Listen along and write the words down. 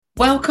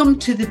Welcome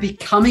to the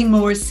Becoming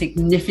More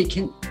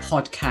Significant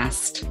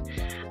podcast.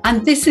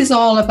 And this is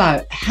all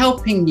about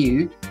helping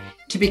you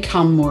to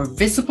become more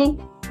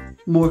visible,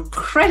 more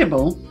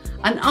credible,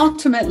 and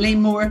ultimately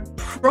more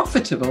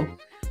profitable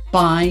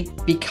by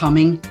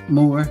becoming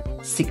more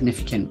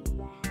significant.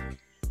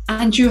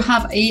 And you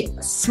have a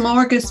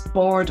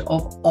smorgasbord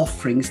of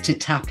offerings to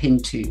tap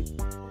into.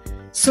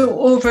 So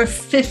over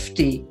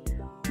 50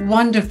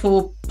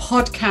 wonderful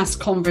podcast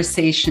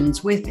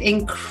conversations with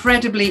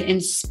incredibly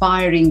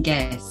inspiring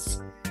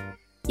guests,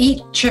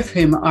 each of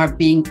whom are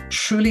being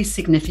truly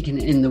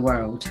significant in the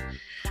world.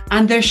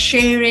 And they're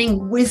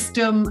sharing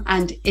wisdom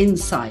and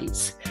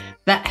insights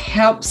that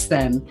helps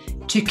them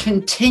to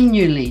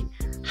continually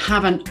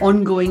have an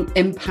ongoing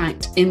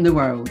impact in the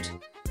world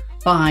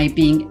by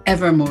being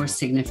ever more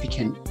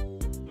significant.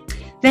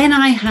 Then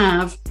I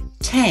have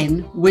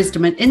 10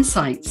 Wisdom and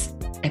Insights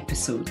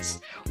episodes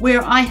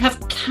where I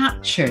have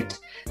captured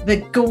the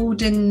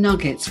golden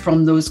nuggets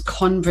from those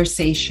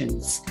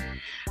conversations.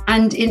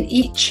 And in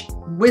each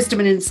Wisdom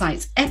and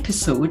Insights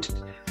episode,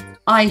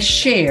 I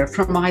share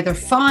from either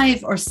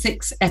 5 or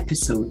 6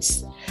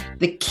 episodes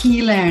the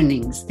key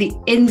learnings, the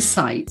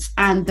insights,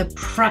 and the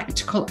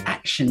practical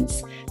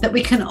actions that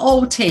we can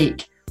all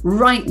take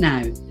right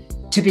now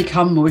to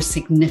become more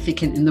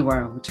significant in the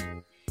world.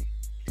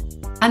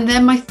 And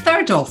then my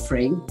third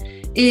offering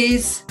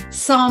is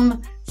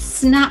some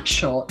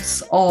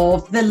snapshots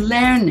of the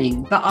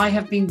learning that I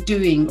have been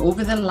doing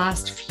over the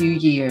last few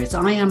years.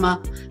 I am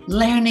a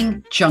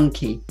learning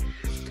junkie.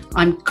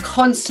 I'm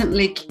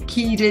constantly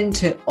keyed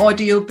into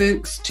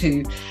audiobooks,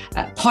 to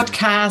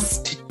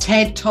podcasts, to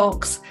TED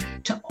Talks,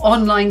 to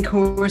online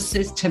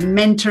courses, to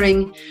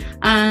mentoring.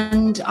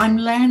 And I'm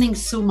learning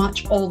so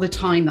much all the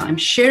time that I'm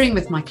sharing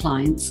with my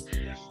clients.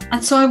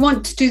 And so I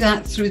want to do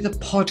that through the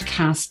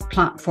podcast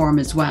platform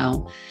as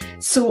well.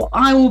 So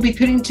I will be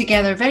putting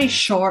together very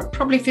short,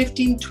 probably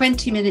 15,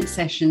 20-minute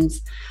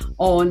sessions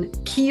on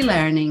key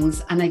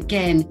learnings and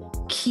again,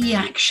 key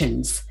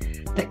actions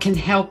that can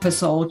help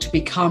us all to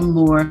become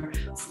more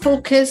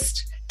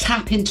focused,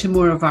 tap into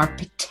more of our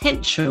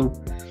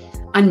potential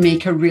and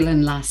make a real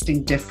and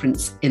lasting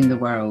difference in the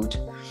world.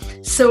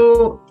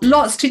 So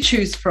lots to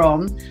choose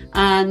from.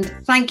 And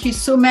thank you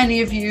so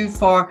many of you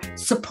for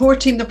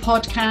supporting the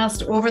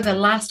podcast over the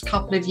last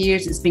couple of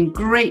years. It's been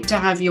great to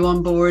have you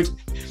on board.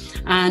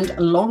 And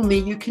long may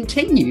you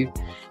continue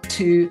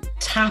to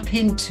tap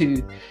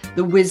into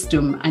the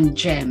wisdom and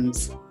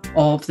gems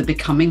of the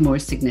Becoming More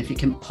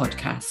Significant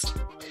podcast.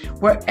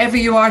 Wherever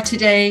you are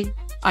today,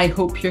 I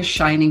hope you're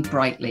shining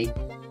brightly.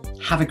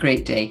 Have a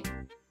great day.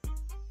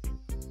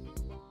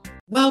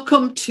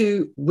 Welcome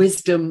to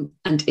Wisdom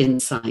and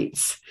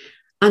Insights.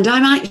 And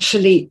I'm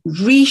actually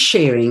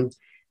resharing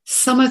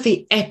some of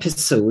the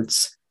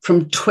episodes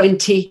from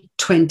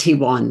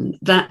 2021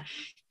 that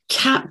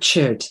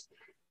captured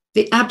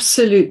the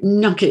absolute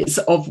nuggets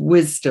of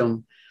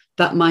wisdom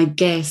that my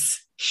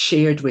guests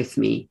shared with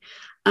me.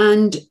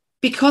 And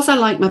because I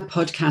like my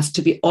podcast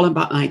to be all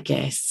about my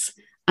guests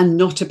and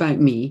not about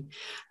me,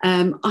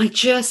 I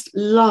just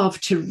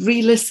love to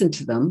re-listen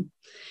to them,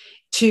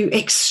 to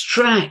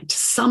extract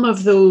some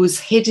of those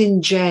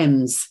hidden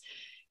gems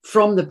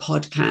from the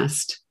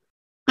podcast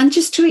and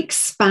just to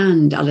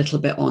expand a little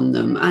bit on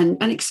them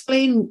and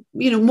explain,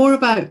 more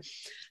about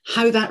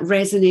how that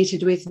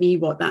resonated with me,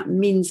 what that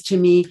means to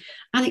me,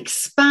 and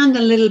expand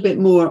a little bit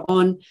more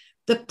on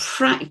the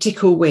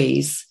practical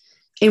ways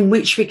in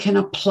which we can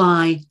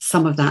apply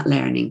some of that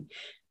learning.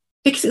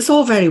 Because it's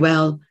all very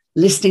well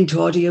listening to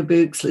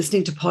audiobooks,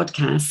 listening to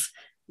podcasts,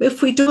 but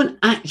if we don't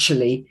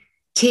actually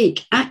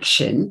take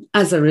action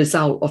as a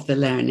result of the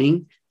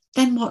learning,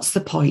 then what's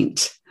the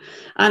point?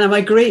 And I'm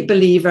a great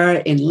believer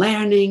in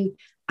learning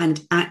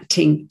and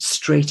acting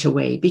straight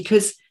away,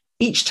 because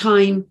each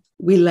time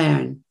we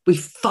learn, we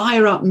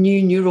fire up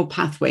new neural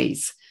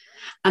pathways.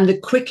 And the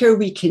quicker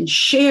we can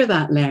share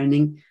that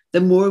learning,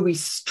 the more we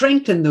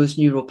strengthen those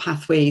neural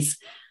pathways.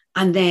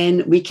 And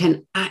then we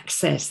can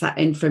access that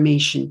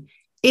information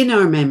in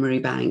our memory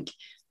bank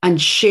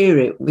and share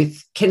it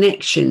with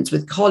connections,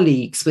 with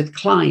colleagues, with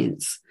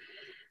clients.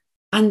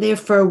 And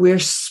therefore, we're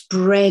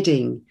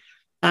spreading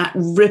that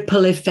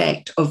ripple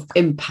effect of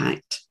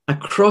impact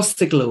across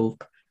the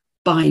globe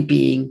by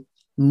being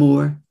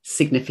more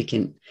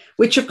significant,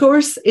 which, of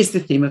course, is the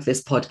theme of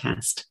this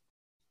podcast.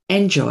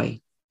 Enjoy.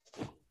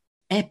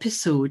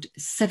 Episode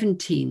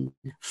 17,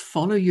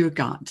 Follow Your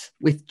Gut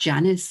with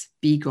Janice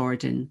B.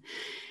 Gordon.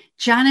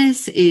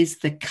 Janice is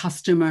the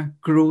customer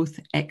growth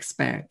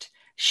expert.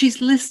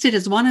 She's listed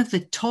as one of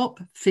the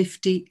top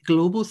 50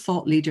 global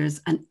thought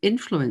leaders and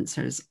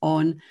influencers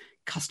on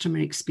customer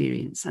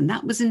experience. And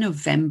that was in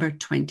November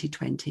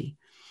 2020.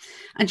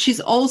 And she's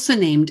also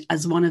named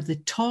as one of the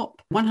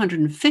top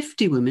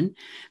 150 women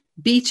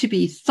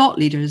B2B thought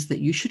leaders that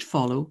you should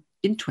follow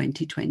in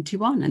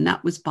 2021. And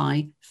that was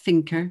by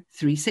Thinker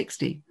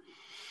 360.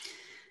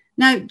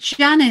 Now,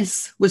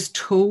 Janice was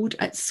told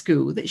at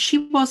school that she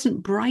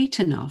wasn't bright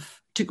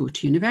enough to go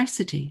to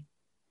university,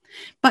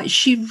 but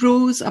she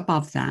rose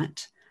above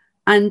that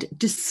And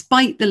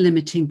despite the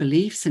limiting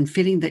beliefs and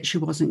feeling that she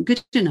wasn't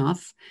good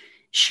enough,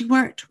 she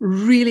worked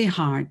really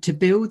hard to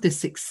build the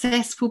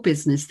successful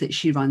business that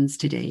she runs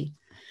today.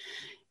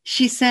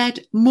 She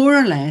said, more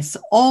or less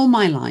all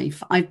my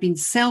life, I've been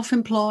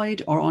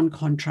self-employed or on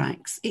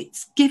contracts.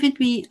 It's given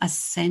me a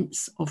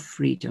sense of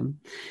freedom.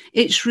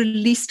 It's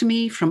released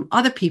me from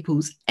other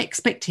people's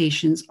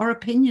expectations or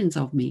opinions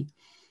of me.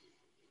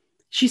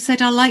 She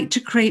said, I like to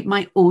create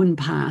my own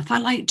path. I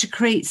like to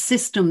create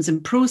systems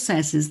and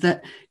processes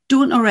that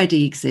don't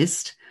already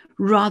exist,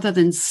 rather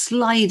than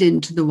slide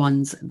into the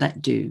ones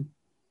that do.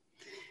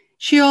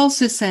 She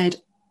also said,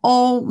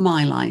 all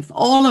my life,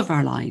 all of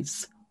our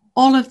lives,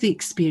 all of the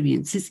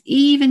experiences,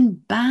 even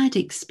bad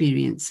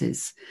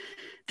experiences,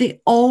 they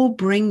all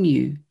bring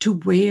you to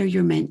where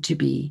you're meant to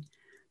be.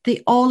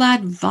 They all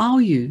add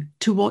value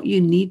to what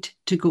you need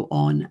to go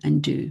on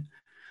and do.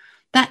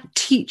 That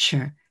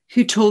teacher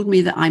who told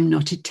me that I'm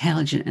not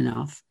intelligent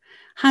enough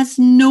has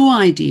no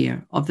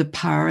idea of the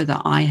power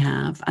that I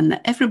have and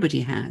that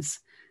everybody has.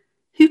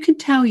 Who can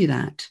tell you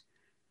that?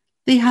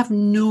 They have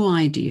no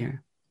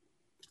idea.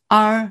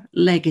 Our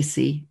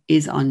legacy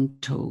is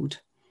untold.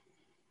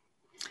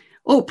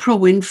 Oprah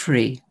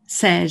Winfrey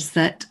says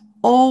that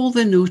all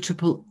the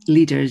notable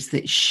leaders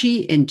that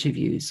she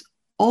interviews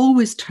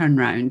always turn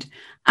round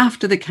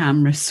after the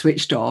camera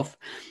switched off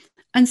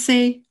and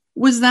say,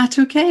 was that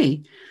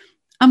okay?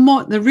 And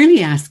what they're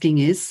really asking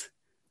is,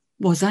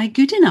 was I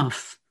good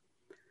enough?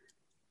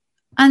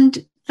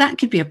 And that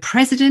could be a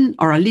president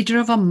or a leader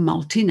of a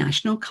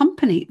multinational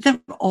company. They're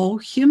all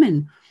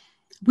human.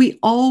 We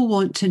all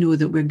want to know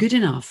that we're good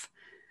enough.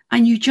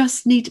 And you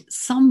just need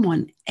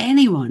someone,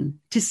 anyone,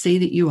 to say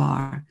that you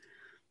are.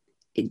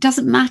 It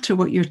doesn't matter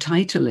what your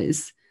title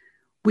is.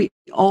 We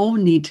all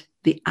need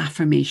the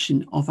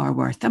affirmation of our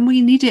worth, and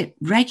we need it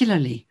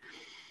regularly.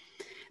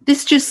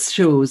 This just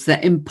shows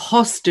that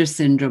imposter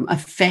syndrome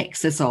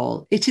affects us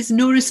all. It is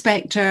no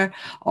respecter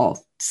of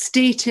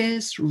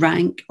status,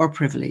 rank, or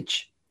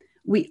privilege.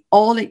 We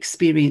all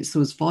experience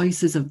those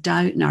voices of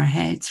doubt in our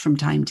heads from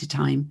time to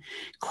time,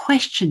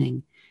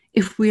 questioning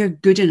if we are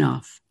good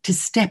enough to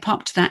step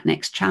up to that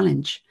next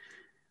challenge.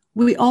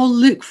 We all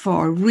look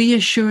for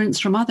reassurance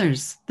from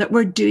others that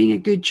we're doing a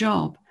good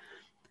job.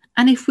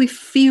 And if we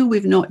feel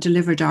we've not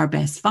delivered our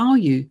best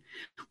value,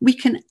 we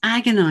can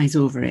agonize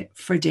over it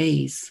for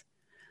days.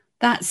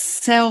 That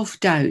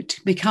self-doubt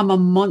become a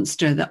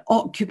monster that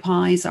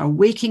occupies our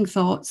waking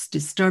thoughts,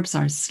 disturbs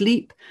our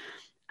sleep,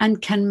 and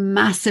can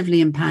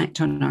massively impact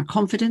on our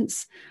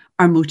confidence,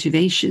 our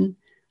motivation,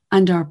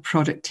 and our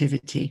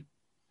productivity.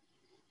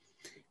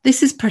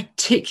 This is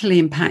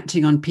particularly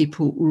impacting on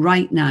people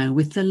right now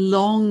with the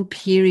long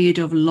period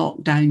of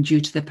lockdown due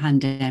to the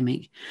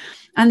pandemic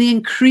and the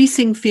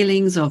increasing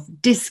feelings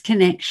of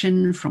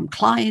disconnection from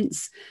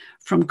clients,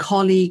 from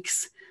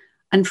colleagues,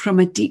 and from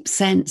a deep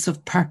sense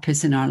of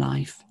purpose in our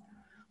life.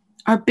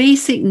 Our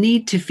basic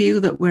need to feel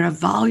that we're a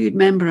valued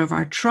member of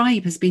our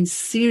tribe has been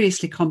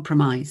seriously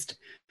compromised.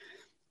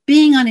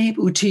 Being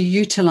unable to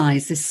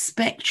utilize the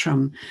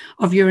spectrum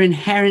of your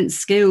inherent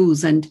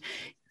skills and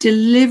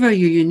deliver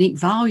your unique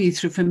value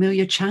through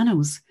familiar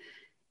channels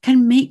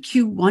can make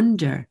you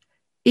wonder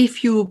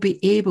if you will be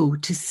able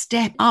to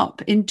step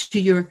up into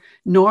your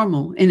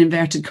normal, in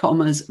inverted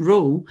commas,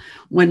 role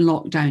when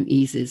lockdown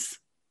eases.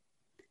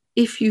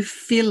 If you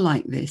feel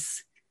like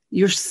this,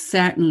 you're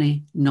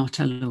certainly not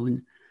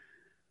alone.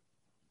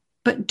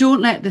 But don't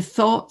let the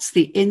thoughts,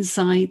 the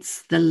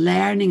insights, the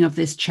learning of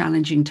this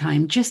challenging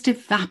time just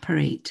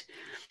evaporate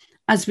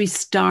as we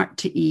start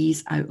to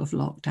ease out of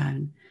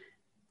lockdown.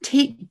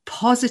 Take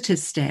positive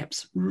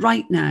steps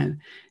right now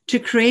to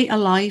create a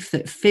life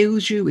that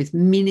fills you with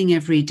meaning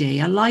every day,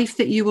 a life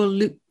that you will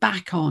look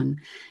back on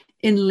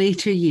in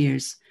later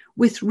years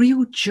with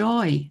real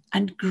joy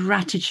and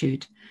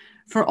gratitude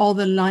for all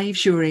the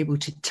lives you were able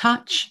to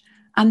touch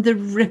and the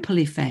ripple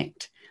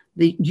effect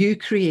that you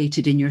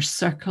created in your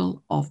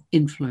circle of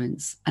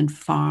influence and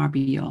far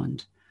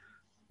beyond.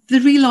 The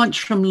Relaunch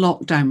from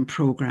Lockdown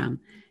program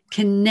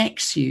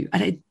connects you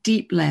at a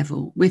deep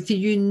level with the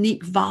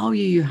unique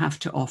value you have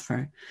to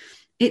offer.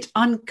 It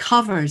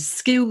uncovers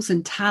skills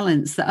and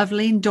talents that have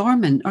lain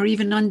dormant or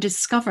even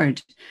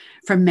undiscovered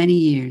for many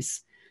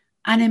years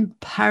and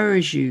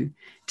empowers you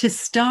to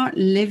start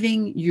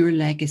living your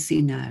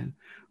legacy now,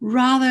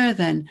 rather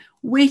than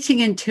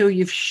waiting until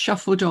you've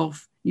shuffled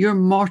off your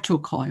mortal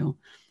coil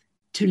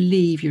to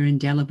leave your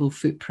indelible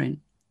footprint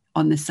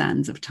on the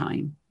sands of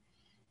time.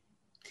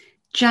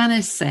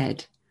 Janice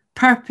said,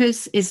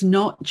 purpose is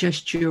not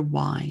just your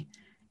why,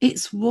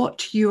 it's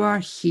what you are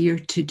here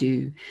to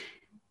do.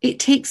 It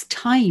takes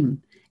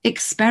time,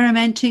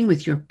 experimenting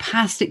with your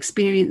past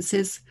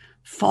experiences,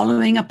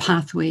 following a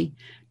pathway,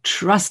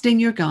 trusting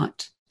your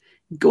gut,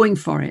 going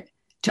for it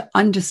to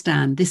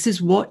understand this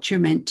is what you're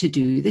meant to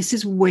do. This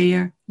is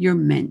where you're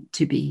meant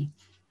to be.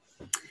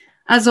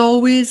 As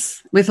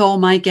always, with all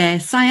my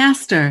guests, I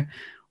asked her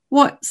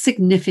what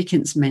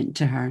significance meant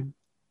to her.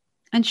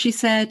 And she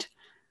said,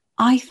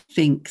 I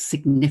think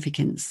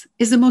significance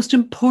is the most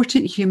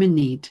important human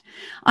need.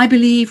 I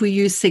believe we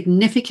use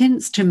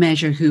significance to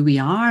measure who we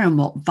are and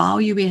what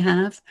value we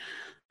have,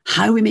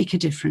 how we make a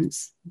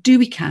difference. Do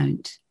we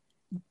count?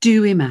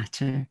 Do we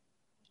matter?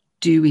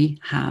 Do we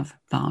have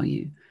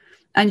value?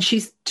 And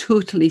she's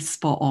totally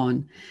spot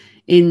on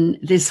in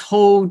this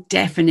whole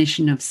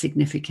definition of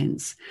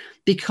significance,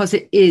 because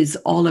it is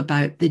all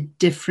about the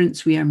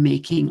difference we are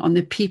making on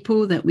the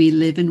people that we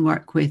live and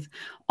work with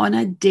on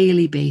a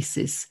daily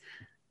basis,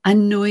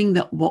 and knowing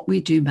that what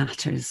we do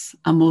matters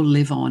and will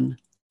live on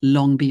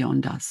long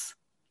beyond us.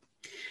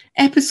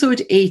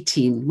 Episode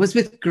 18 was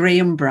with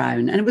Graham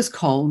Brown, and it was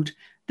called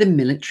The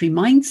Military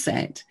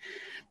Mindset,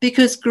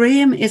 because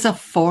Graham is a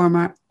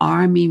former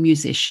army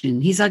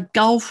musician. He's a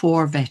Gulf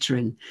War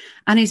veteran,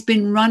 and he's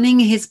been running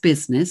his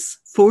business,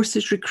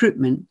 Forces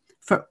Recruitment,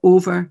 for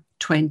over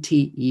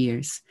 20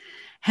 years,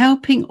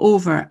 helping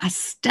over a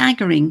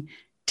staggering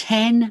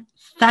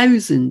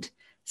 10,000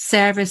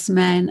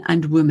 servicemen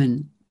and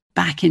women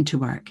back into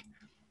work.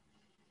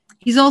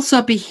 He's also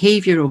a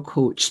behavioural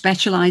coach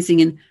specialising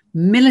in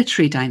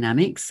military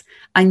dynamics,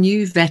 a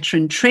new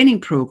veteran training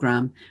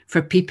programme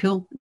for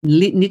people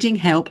needing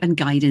help and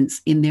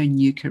guidance in their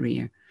new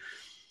career.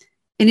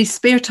 In his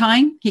spare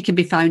time, he can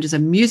be found as a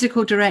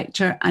musical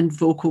director and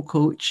vocal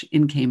coach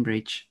in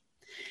Cambridge.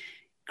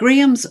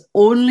 Graham's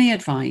only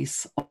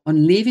advice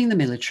on leaving the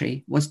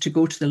military was to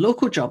go to the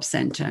local job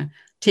centre,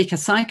 take a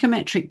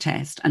psychometric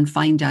test and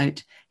find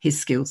out his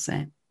skill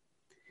set.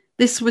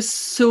 This was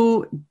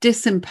so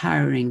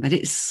disempowering that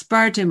it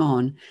spurred him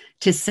on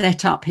to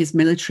set up his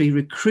military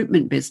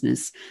recruitment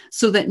business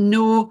so that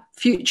no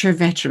future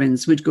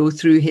veterans would go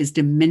through his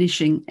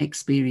diminishing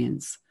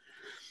experience.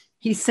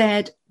 He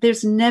said,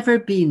 "There's never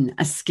been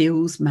a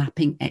skills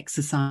mapping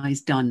exercise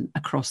done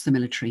across the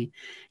military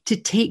to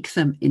take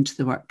them into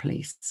the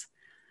workplace.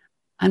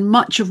 And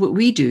much of what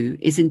we do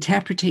is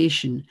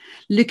interpretation,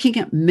 looking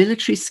at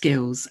military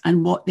skills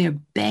and what their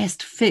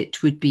best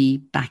fit would be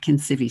back in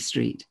Civvy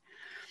Street."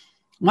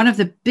 One of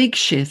the big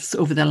shifts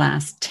over the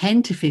last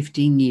 10 to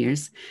 15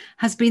 years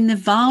has been the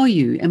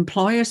value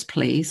employers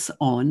place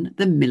on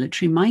the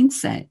military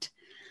mindset.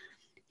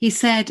 He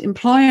said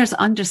employers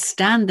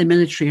understand the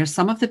military are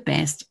some of the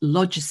best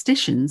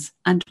logisticians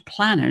and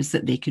planners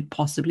that they could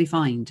possibly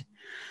find.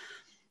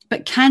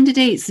 But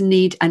candidates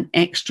need an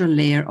extra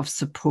layer of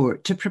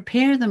support to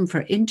prepare them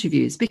for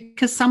interviews,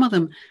 because some of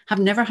them have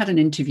never had an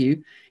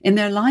interview in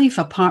their life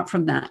apart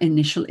from that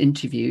initial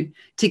interview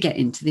to get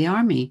into the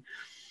army.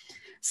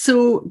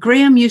 So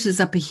Graham uses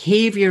a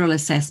behavioural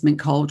assessment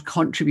called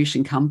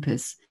Contribution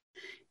Compass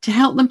to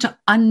help them to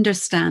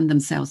understand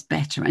themselves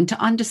better and to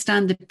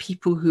understand the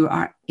people who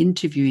are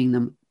interviewing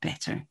them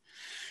better.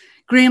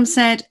 Graham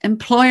said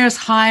employers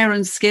hire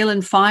on skill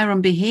and fire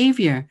on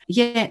behaviour,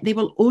 yet they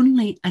will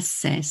only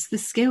assess the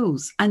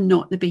skills and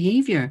not the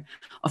behaviour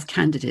of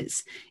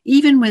candidates,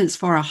 even when it's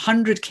for a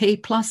 100K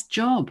plus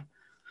job.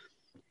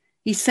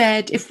 He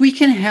said, if we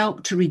can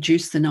help to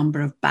reduce the number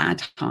of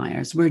bad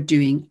hires, we're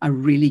doing a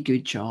really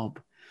good job.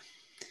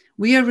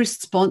 We are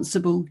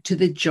responsible to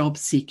the job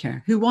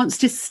seeker who wants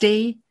to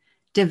stay,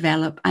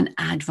 develop and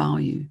add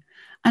value.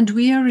 And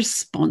we are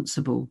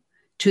responsible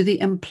to the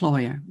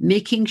employer,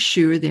 making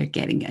sure they're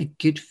getting a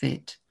good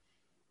fit.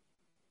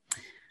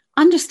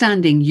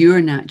 Understanding your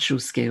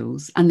natural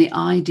skills and the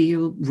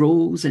ideal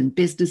roles and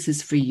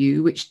businesses for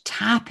you, which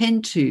tap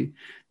into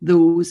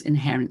those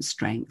inherent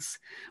strengths,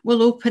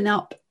 will open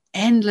up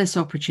endless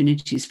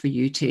opportunities for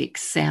you to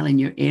excel in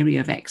your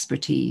area of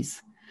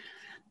expertise.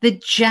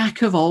 The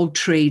jack of all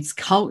trades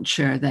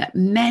culture that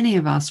many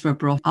of us were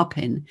brought up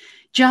in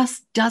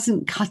just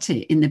doesn't cut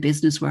it in the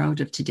business world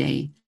of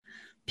today.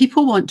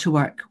 People want to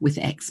work with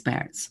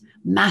experts,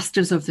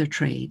 masters of their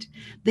trade.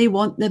 They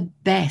want the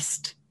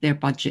best their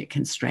budget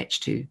can stretch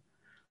to.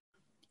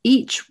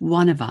 Each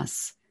one of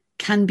us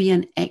can be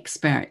an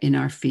expert in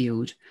our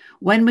field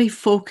when we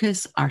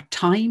focus our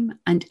time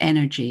and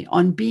energy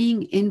on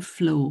being in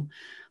flow,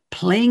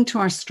 playing to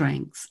our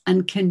strengths,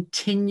 and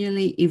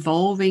continually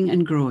evolving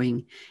and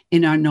growing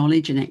in our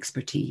knowledge and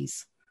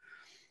expertise.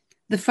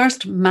 The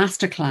first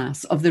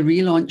masterclass of the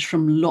Relaunch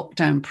from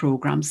Lockdown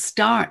program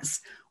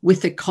starts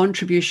with the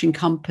Contribution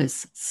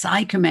Compass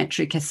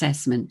psychometric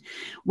assessment,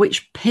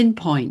 which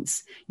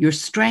pinpoints your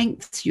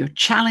strengths, your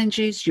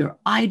challenges, your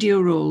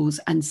ideal roles,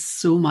 and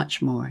so much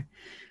more.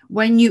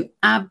 When you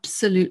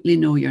absolutely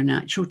know your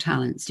natural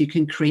talents, you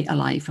can create a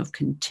life of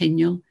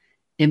continual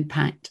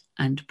impact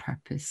and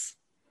purpose.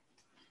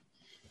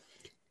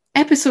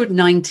 Episode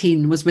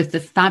 19 was with the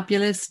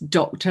fabulous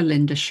Dr.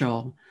 Linda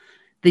Shaw,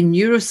 the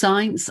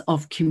neuroscience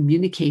of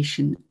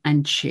communication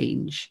and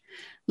change.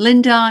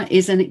 Linda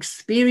is an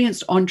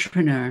experienced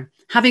entrepreneur,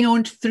 having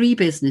owned 3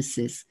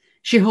 businesses.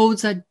 She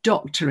holds a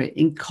doctorate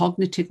in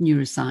cognitive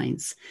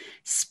neuroscience,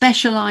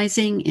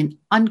 specializing in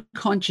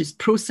unconscious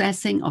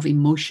processing of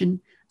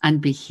emotion and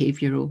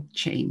behavioral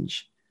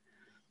change.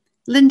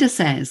 Linda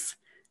says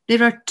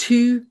there are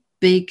 2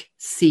 big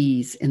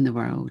C's in the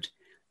world: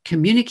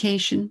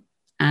 communication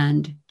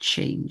and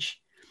change.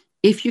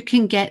 If you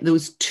can get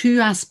those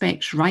two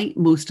aspects right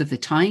most of the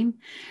time,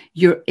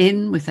 you're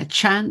in with a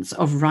chance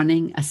of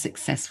running a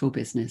successful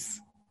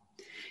business.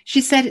 She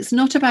said it's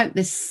not about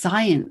the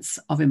science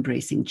of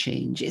embracing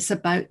change, it's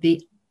about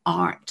the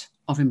art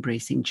of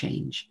embracing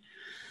change.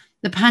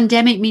 The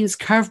pandemic means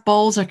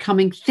curveballs are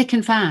coming thick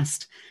and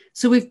fast,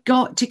 so we've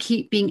got to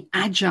keep being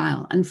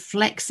agile and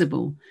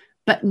flexible,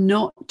 but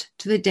not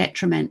to the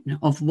detriment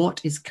of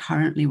what is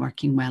currently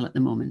working well at the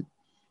moment.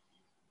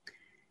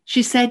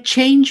 She said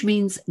change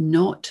means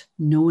not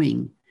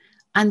knowing,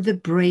 and the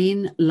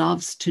brain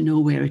loves to know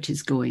where it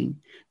is going.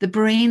 The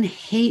brain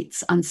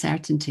hates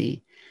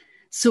uncertainty.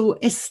 So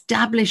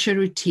establish a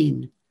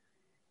routine.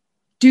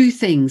 Do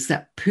things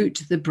that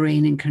put the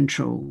brain in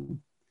control.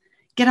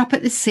 Get up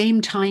at the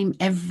same time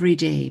every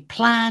day.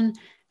 Plan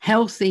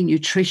healthy,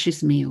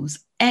 nutritious meals.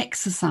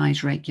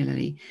 Exercise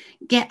regularly.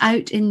 Get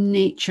out in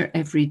nature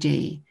every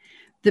day.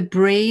 The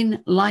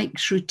brain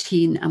likes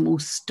routine and will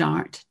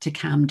start to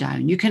calm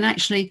down. You can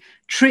actually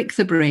trick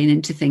the brain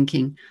into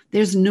thinking,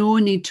 there's no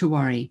need to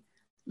worry.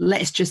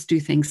 Let's just do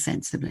things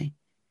sensibly.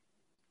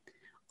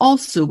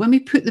 Also, when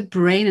we put the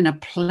brain in a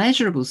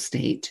pleasurable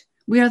state,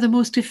 we are the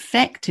most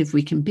effective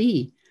we can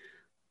be.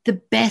 The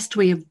best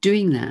way of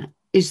doing that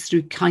is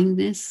through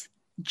kindness,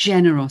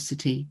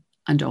 generosity,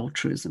 and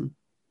altruism.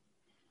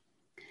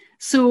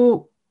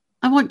 So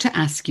I want to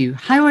ask you,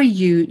 how are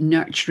you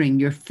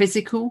nurturing your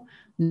physical,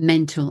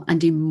 mental,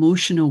 and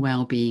emotional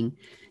well-being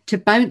to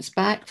bounce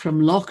back from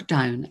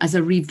lockdown as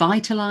a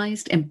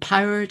revitalized,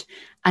 empowered,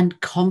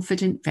 and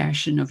confident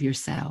version of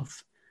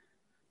yourself?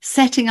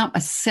 Setting up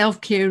a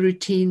self-care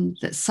routine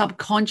that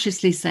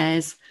subconsciously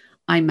says,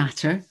 I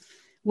matter,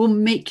 will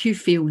make you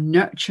feel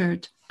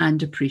nurtured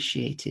and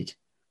appreciated.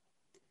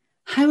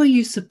 How are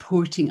you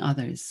supporting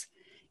others,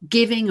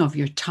 giving of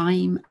your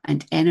time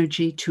and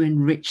energy to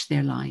enrich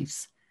their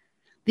lives?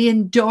 The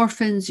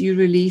endorphins you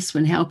release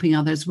when helping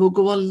others will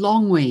go a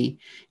long way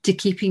to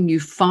keeping you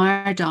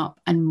fired up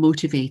and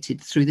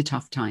motivated through the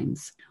tough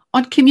times.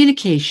 On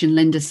communication,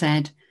 Linda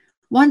said,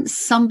 once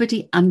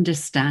somebody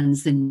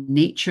understands the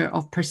nature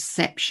of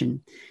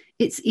perception,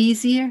 it's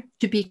easier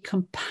to be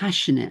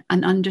compassionate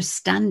and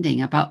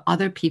understanding about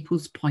other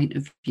people's point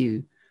of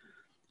view.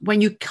 When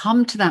you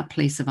come to that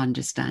place of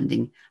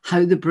understanding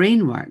how the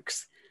brain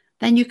works,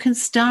 then you can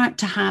start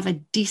to have a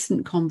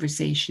decent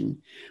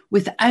conversation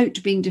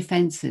without being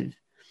defensive,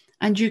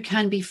 and you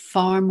can be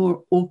far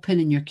more open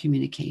in your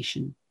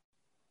communication.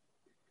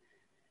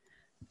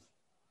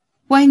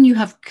 When you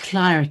have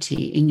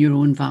clarity in your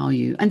own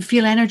value and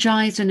feel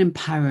energized and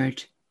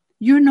empowered,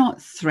 you're not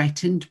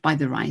threatened by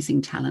the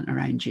rising talent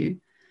around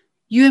you.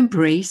 You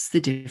embrace the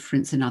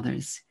difference in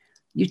others.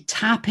 You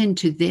tap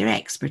into their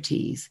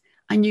expertise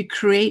and you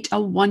create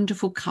a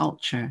wonderful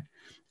culture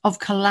of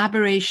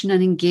collaboration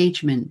and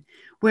engagement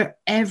where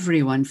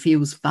everyone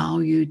feels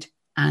valued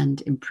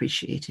and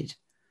appreciated.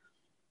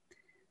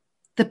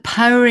 The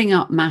Powering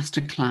Up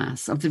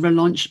Masterclass of the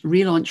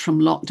Relaunch from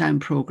Lockdown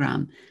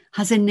program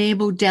has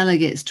enabled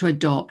delegates to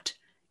adopt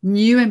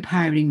new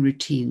empowering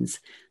routines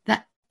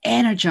that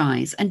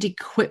energize and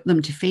equip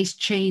them to face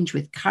change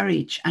with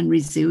courage and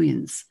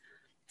resilience.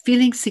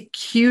 Feeling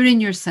secure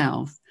in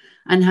yourself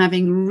and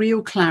having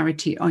real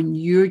clarity on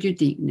your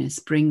uniqueness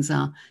brings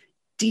a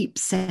deep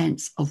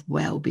sense of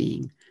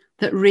well-being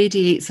that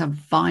radiates a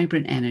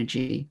vibrant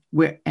energy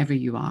wherever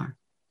you are.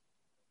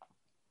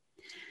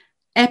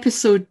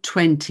 Episode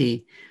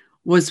 20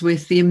 was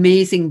with the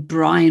amazing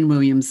Brian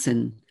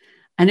Williamson,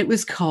 and it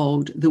was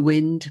called The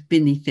Wind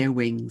Beneath Their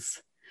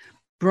Wings.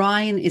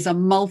 Brian is a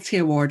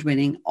multi-award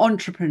winning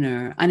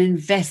entrepreneur, an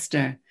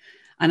investor,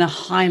 and a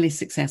highly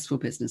successful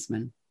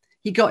businessman.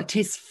 He got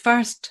his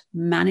first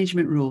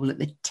management role at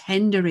the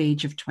tender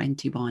age of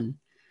 21.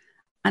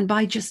 And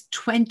by just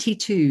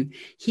 22,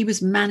 he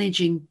was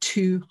managing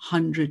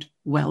 200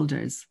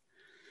 welders.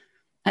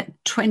 At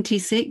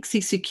 26, he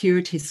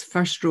secured his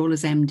first role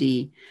as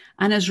MD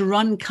and has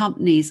run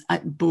companies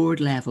at board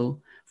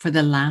level for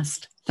the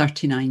last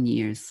 39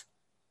 years.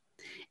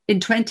 In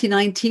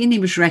 2019, he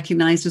was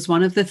recognised as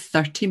one of the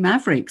 30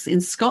 Mavericks in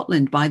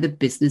Scotland by the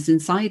Business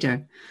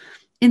Insider.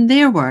 In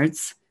their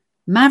words,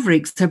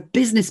 Mavericks are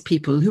business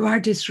people who are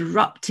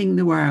disrupting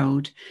the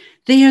world.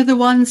 They are the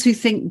ones who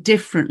think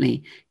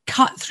differently,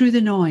 cut through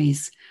the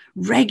noise,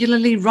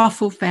 regularly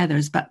ruffle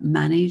feathers, but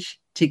manage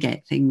to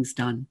get things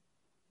done.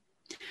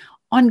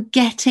 On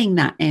getting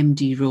that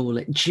MD role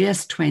at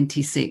just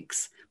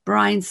 26,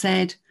 Brian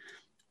said,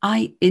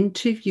 I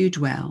interviewed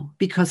well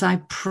because I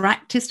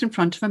practiced in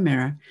front of a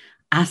mirror,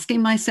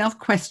 asking myself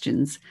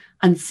questions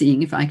and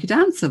seeing if I could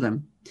answer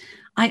them.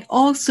 I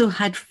also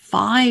had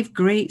 5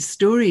 great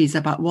stories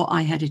about what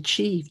I had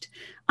achieved,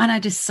 and I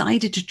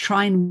decided to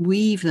try and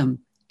weave them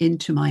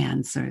into my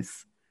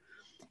answers.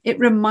 It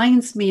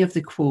reminds me of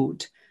the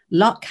quote,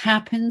 luck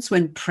happens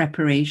when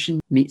preparation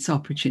meets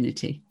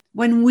opportunity.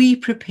 When we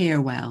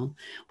prepare well,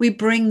 we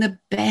bring the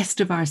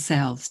best of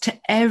ourselves to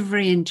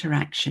every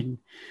interaction,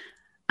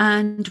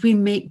 and we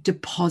make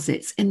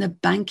deposits in the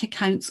bank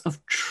accounts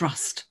of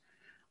trust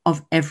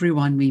of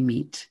everyone we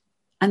meet.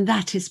 And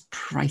that is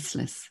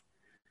priceless.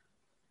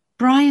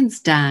 Brian's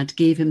dad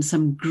gave him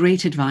some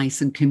great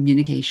advice on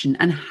communication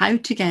and how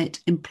to get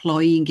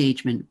employee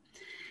engagement.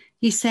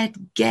 He said,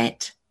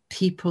 get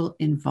people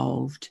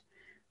involved.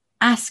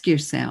 Ask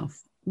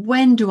yourself,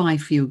 when do I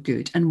feel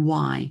good and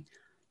why?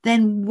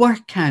 Then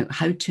work out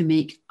how to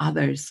make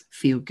others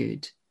feel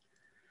good.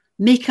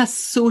 Make a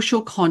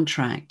social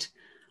contract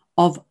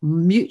of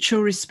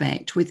mutual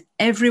respect with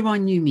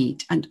everyone you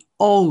meet and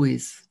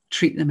always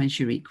treat them as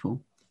your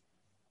equal.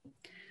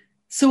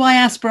 So I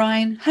asked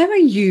Brian, how are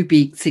you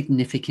being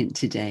significant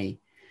today?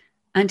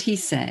 And he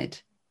said,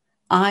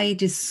 I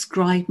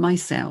describe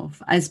myself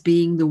as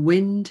being the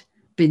wind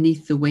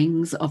beneath the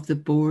wings of the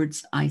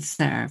boards I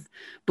serve,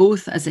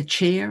 both as a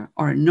chair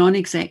or a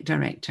non-exec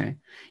director.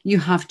 You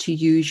have to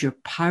use your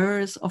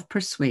powers of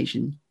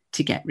persuasion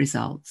to get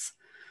results.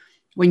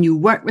 When you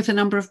work with a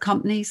number of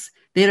companies,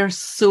 there are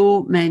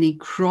so many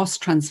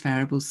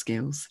cross-transferable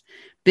skills.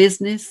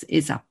 Business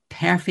is a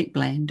perfect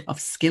blend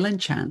of skill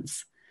and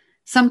chance.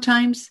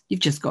 Sometimes you've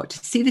just got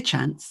to see the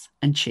chance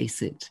and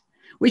chase it,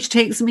 which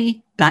takes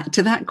me back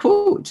to that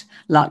quote,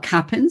 luck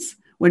happens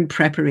when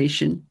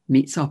preparation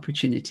meets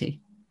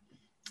opportunity.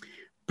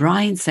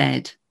 Brian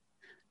said,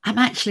 I'm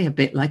actually a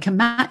bit like a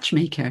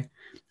matchmaker.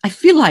 I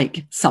feel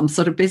like some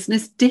sort of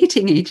business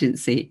dating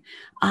agency.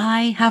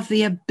 I have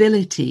the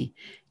ability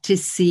to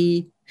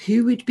see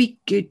who would be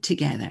good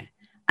together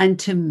and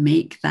to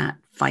make that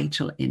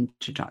vital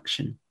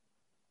introduction.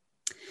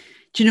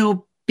 Do you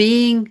know,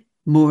 being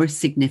more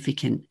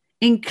significant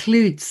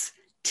includes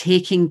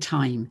taking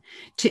time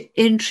to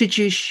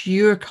introduce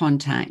your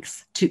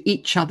contacts to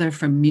each other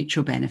for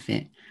mutual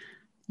benefit.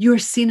 You're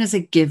seen as a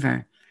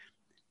giver.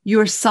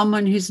 You're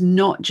someone who's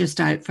not just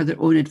out for their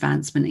own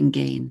advancement and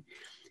gain.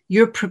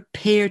 You're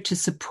prepared to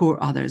support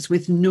others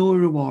with no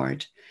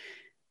reward.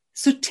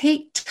 So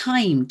take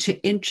time to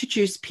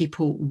introduce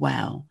people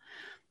well,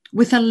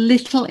 with a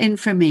little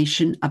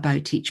information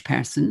about each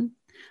person,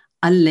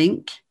 a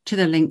link to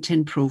their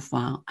LinkedIn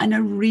profile, and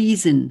a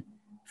reason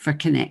for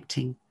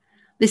connecting.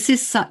 This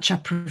is such a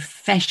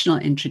professional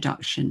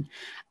introduction,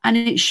 and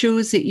it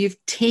shows that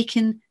you've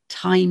taken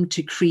time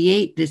to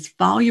create this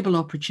valuable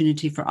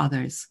opportunity for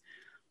others,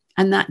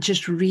 and that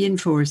just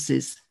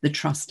reinforces the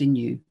trust in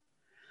you.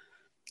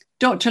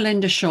 Dr.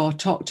 Linda Shaw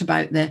talked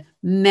about the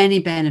many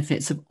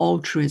benefits of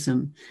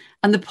altruism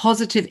and the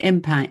positive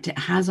impact it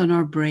has on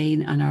our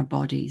brain and our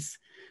bodies.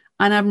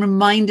 And I'm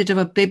reminded of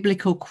a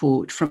biblical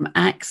quote from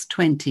Acts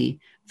 20,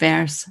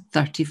 verse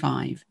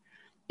 35.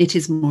 It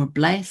is more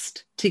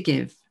blessed to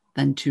give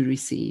than to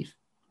receive.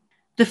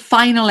 The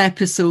final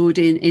episode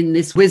in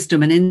this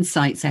Wisdom and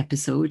Insights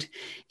episode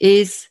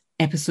is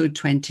episode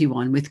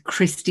 21 with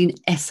Christine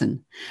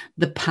Essen,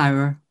 The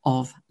Power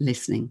of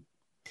Listening.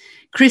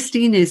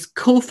 Christine is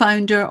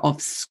co-founder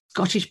of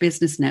Scottish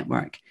Business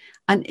Network,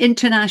 an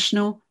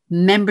international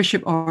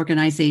membership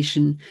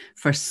organisation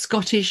for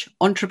Scottish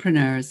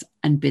entrepreneurs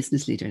and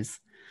business leaders.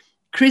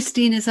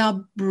 Christine is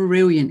a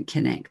brilliant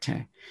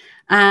connector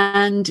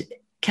and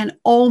can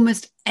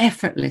almost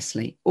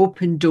effortlessly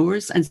open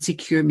doors and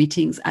secure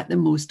meetings at the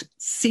most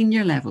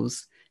senior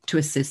levels to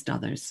assist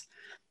others.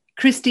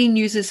 Christine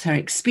uses her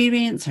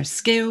experience, her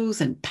skills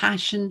and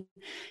passion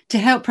to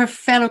help her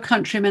fellow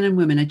countrymen and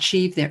women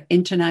achieve their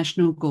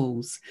international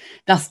goals,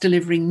 thus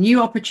delivering new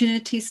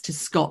opportunities to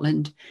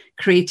Scotland,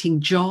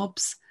 creating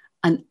jobs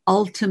and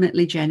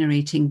ultimately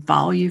generating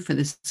value for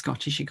the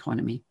Scottish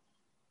economy.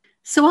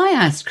 So I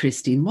asked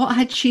Christine what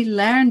had she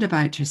learned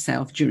about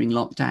herself during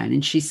lockdown,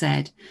 and she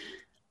said,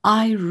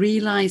 I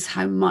realise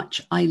how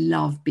much I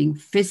love being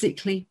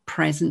physically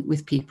present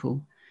with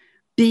people.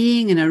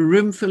 Being in a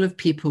room full of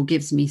people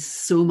gives me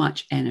so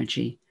much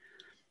energy.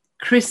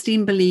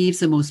 Christine believes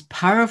the most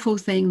powerful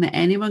thing that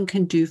anyone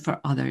can do for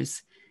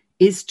others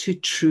is to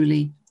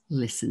truly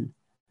listen.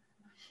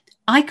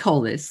 I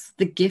call this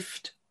the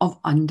gift of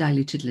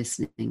undiluted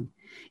listening.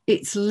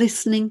 It's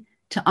listening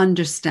to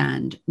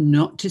understand,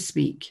 not to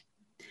speak.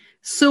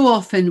 So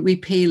often we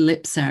pay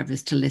lip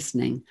service to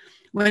listening,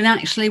 when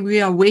actually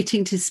we are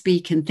waiting to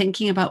speak and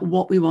thinking about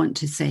what we want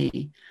to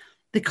say.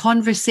 The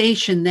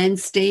conversation then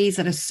stays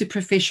at a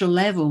superficial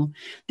level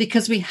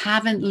because we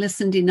haven't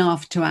listened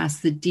enough to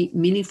ask the deep,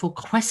 meaningful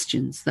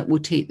questions that will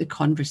take the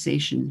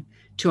conversation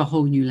to a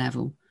whole new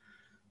level.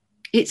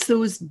 It's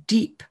those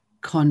deep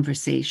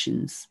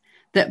conversations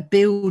that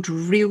build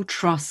real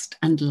trust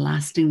and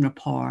lasting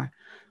rapport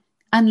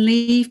and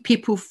leave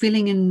people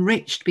feeling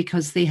enriched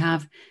because they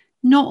have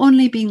not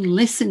only been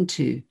listened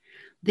to,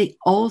 they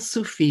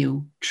also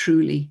feel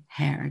truly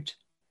heard.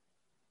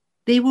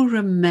 They will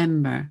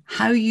remember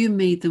how you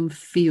made them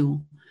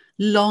feel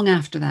long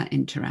after that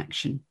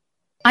interaction.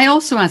 I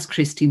also asked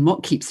Christine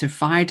what keeps her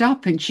fired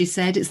up, and she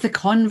said, it's the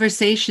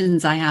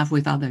conversations I have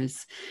with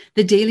others,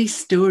 the daily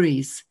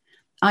stories.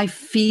 I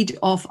feed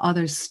off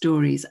others'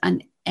 stories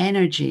and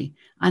energy,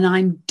 and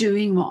I'm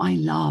doing what I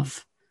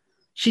love.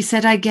 She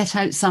said, I get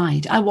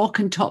outside, I walk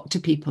and talk to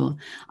people.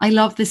 I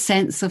love the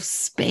sense of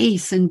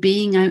space and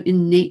being out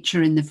in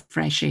nature in the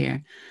fresh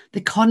air.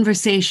 The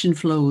conversation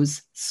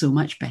flows so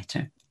much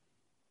better.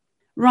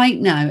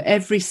 Right now,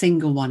 every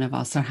single one of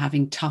us are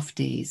having tough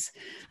days.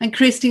 And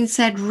Christine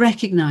said,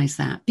 recognize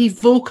that, be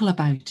vocal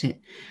about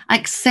it,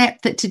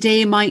 accept that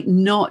today might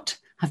not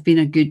have been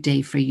a good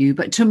day for you,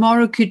 but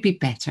tomorrow could be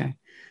better.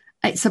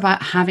 It's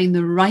about having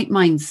the right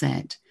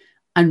mindset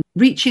and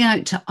reaching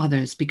out to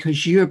others,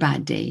 because your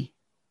bad day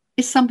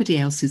is somebody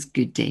else's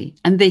good day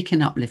and they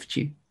can uplift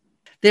you.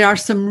 There are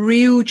some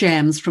real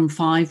gems from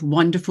 5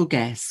 wonderful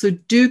guests, so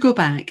do go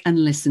back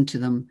and listen to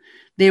them.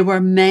 There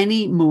were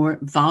many more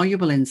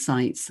valuable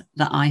insights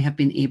that I have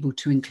been able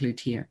to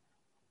include here.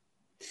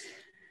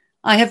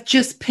 I have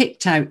just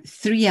picked out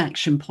 3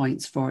 action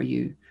points for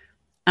you,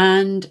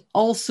 and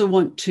also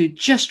want to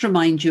just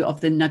remind you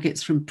of the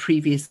nuggets from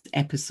previous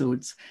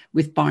episodes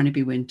with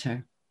Barnaby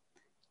Winter.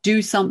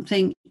 Do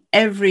something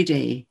every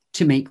day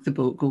to make the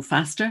boat go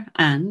faster,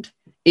 and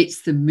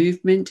it's the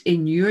movement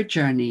in your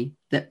journey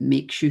that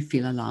makes you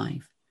feel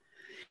alive.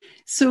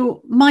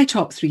 So, my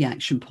top 3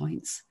 action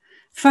points.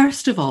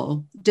 First of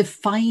all,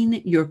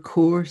 define your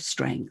core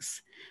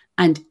strengths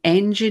and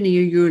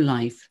engineer your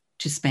life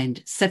to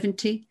spend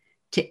 70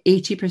 to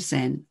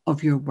 80%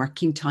 of your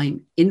working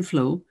time in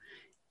flow,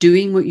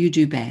 doing what you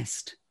do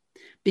best.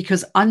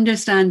 Because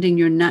understanding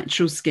your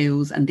natural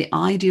skills and the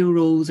ideal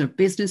roles or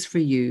business for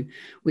you,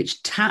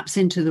 which taps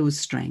into those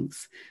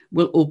strengths,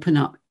 will open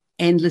up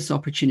endless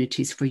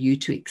opportunities for you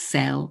to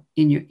excel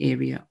in your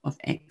area of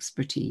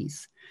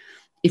expertise.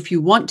 If you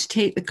want to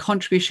take the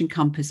Contribution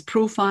Compass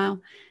profile,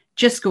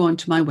 just go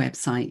onto my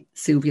website,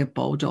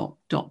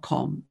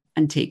 sylviabaldock.com,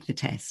 and take the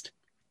test.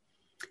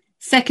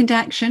 Second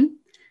action,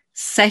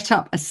 set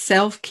up a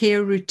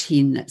self-care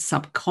routine that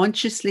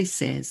subconsciously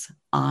says,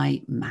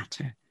 I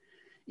matter.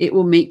 It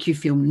will make you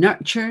feel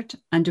nurtured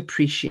and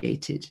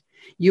appreciated.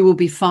 You will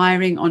be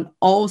firing on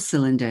all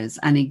cylinders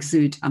and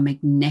exude a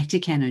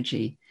magnetic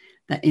energy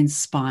that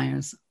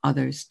inspires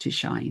others to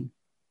shine.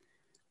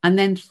 And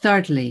then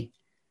thirdly,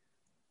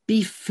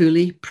 be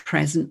fully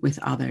present with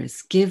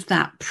others. Give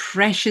that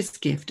precious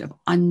gift of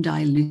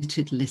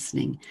undiluted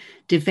listening.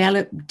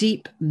 Develop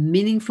deep,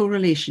 meaningful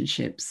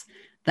relationships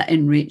that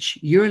enrich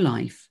your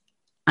life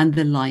and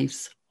the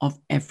lives of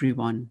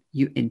everyone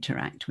you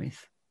interact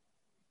with.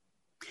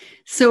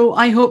 So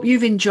I hope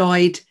you've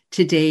enjoyed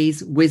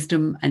today's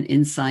Wisdom and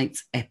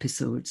Insights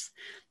episodes.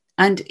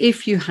 And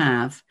if you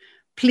have,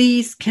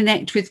 please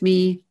connect with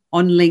me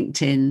on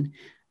LinkedIn,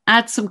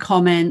 add some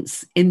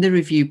comments in the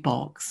review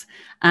box,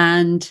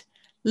 and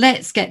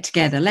let's get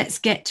together. Let's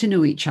get to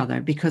know each other,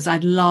 because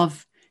I'd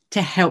love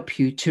to help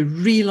you to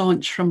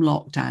relaunch from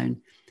lockdown,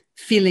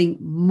 feeling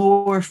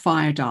more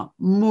fired up,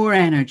 more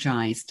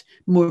energized,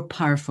 more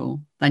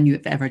powerful than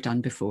you've ever done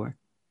before.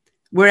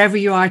 Wherever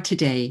you are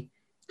today,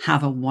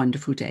 have a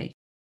wonderful day.